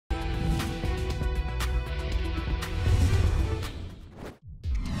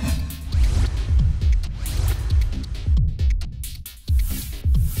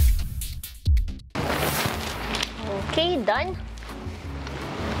I'm done.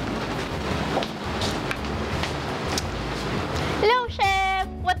 Hello, Chef!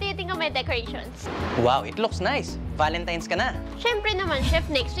 What do you think of my decorations? Wow, it looks nice. Valentine's ka na. Siyempre naman, Chef,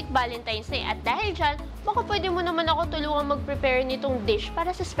 next week Valentine's Day. At dahil dyan, baka pwede mo naman ako tulungan mag-prepare nitong dish para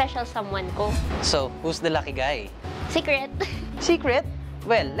sa special someone ko. So, who's the lucky guy? Secret. Secret?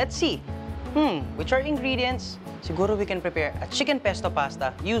 Well, let's see. Which are ingredients? Siguro we can prepare a chicken pesto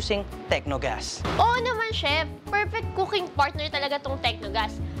pasta using Tecnogas. Oo naman, Chef. Perfect cooking partner talaga tong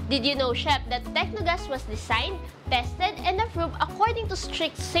Tecnogas. Did you know, Chef, that Tecnogas was designed, tested, and approved according to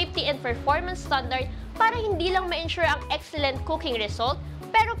strict safety and performance standard para hindi lang ma-ensure ang excellent cooking result,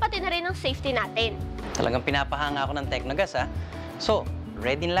 pero pati na rin ang safety natin. Talagang pinapahanga ako ng Tecnogas, ha? So,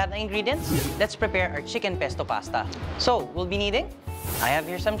 ready na lahat ng ingredients? Let's prepare our chicken pesto pasta. So, we'll be needing, I have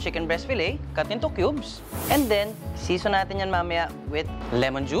here some chicken breast fillet cut into cubes. And then, season natin yan mamaya with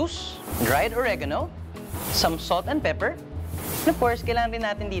lemon juice, dried oregano, some salt and pepper. And of course, kailangan din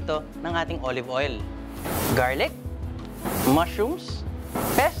natin dito ng ating olive oil, garlic, mushrooms,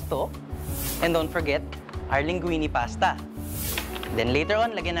 pesto, and don't forget our linguine pasta. Then later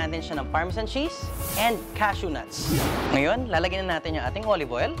on, lagyan natin siya ng parmesan cheese and cashew nuts. Ngayon, lalagyan na natin yung ating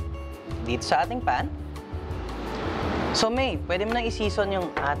olive oil dito sa ating pan. So May, pwede mo nang i-season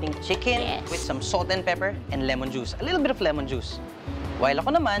yung ating chicken with some salt and pepper and lemon juice. A little bit of lemon juice. While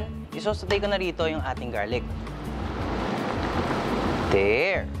ako naman, isosatay ko na rito yung ating garlic.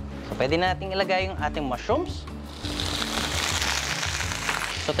 There. So pwede nating ilagay yung ating mushrooms.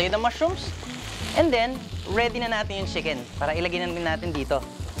 Sautay the mushrooms. And then, ready na natin yung chicken para ilagay na natin dito.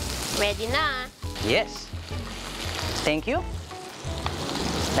 Ready na. Yes. Thank you.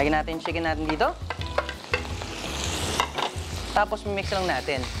 Lagyan natin yung chicken natin dito. Tapos, mix lang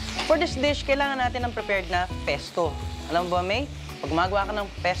natin. For this dish, kailangan natin ng prepared na pesto. Alam mo ba, May? Pag gumagawa ka ng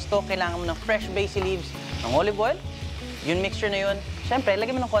pesto, kailangan mo ng fresh basil leaves, ng olive oil, yung mixture na yun. Siyempre,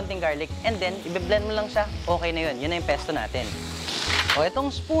 lagyan mo ng konting garlic, and then, i-blend mo lang siya, okay na yun. Yun na yung pesto natin. O,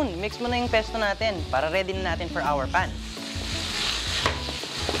 itong spoon, mix mo na yung pesto natin para ready na natin for our pan.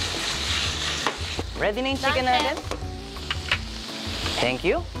 Ready na yung chicken natin? Thank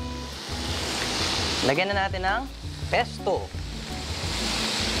you. Lagyan na natin ng pesto.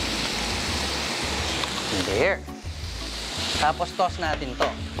 There. Tapos toss natin to.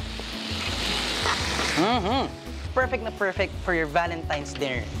 Perfect na perfect for your Valentine's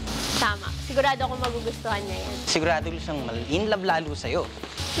dinner. Tama. Sigurado ako magugustuhan niya yan. Sigurado siyang in love lalo sa'yo.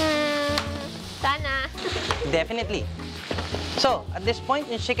 Sana. Definitely. So, at this point,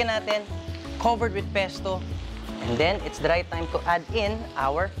 yung chicken natin, covered with pesto. And then, it's the right time to add in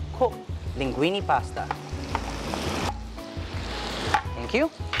our cooked linguine pasta. Thank you.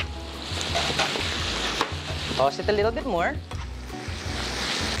 Toss it a little bit more.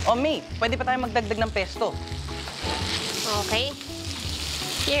 Oh, May, pwede pa tayo magdagdag ng pesto. Okay.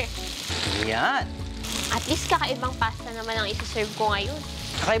 Here. Yan. At least kakaibang pasta naman ang isi-serve ko ngayon.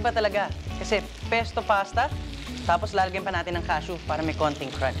 Kakaiba talaga. Kasi pesto pasta, tapos lalagyan pa natin ng cashew para may konting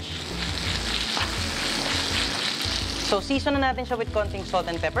crunch. So, season na natin siya with konting salt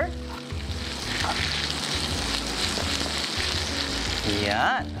and pepper.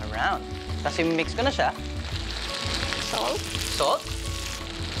 Yan, around. Tapos i-mix ko na siya. Salt. Salt.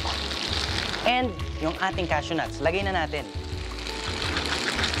 And yung ating cashew nuts, lagay na natin.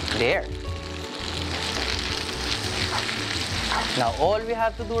 There. Now, all we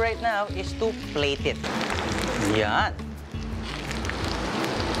have to do right now is to plate it. Yan.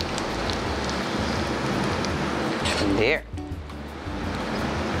 There.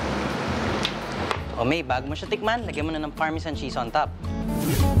 O May, bago mo siya tikman, lagyan mo na ng parmesan cheese on top.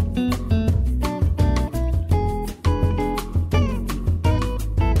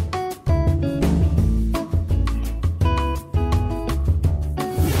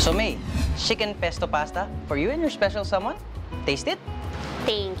 So May, chicken pesto pasta for you and your special someone. Taste it.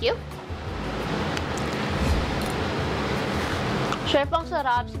 Thank you. Chef, ang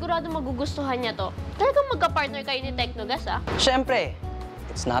sarap. Sigurado magugustuhan niya to. Talagang magka-partner kayo ni Tecnogas, ah. Siyempre,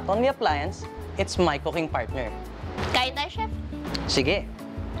 it's not only appliance, it's my cooking partner. Kain tayo, Chef? Sige.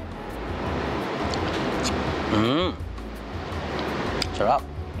 Sarap.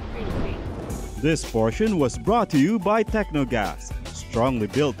 This portion was brought to you by Tecnogas. Strongly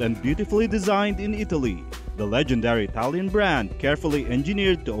built and beautifully designed in Italy. The legendary Italian brand, carefully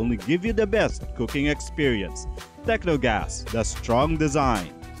engineered to only give you the best cooking experience. Tecnogas, the strong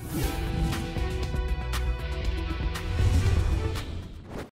design.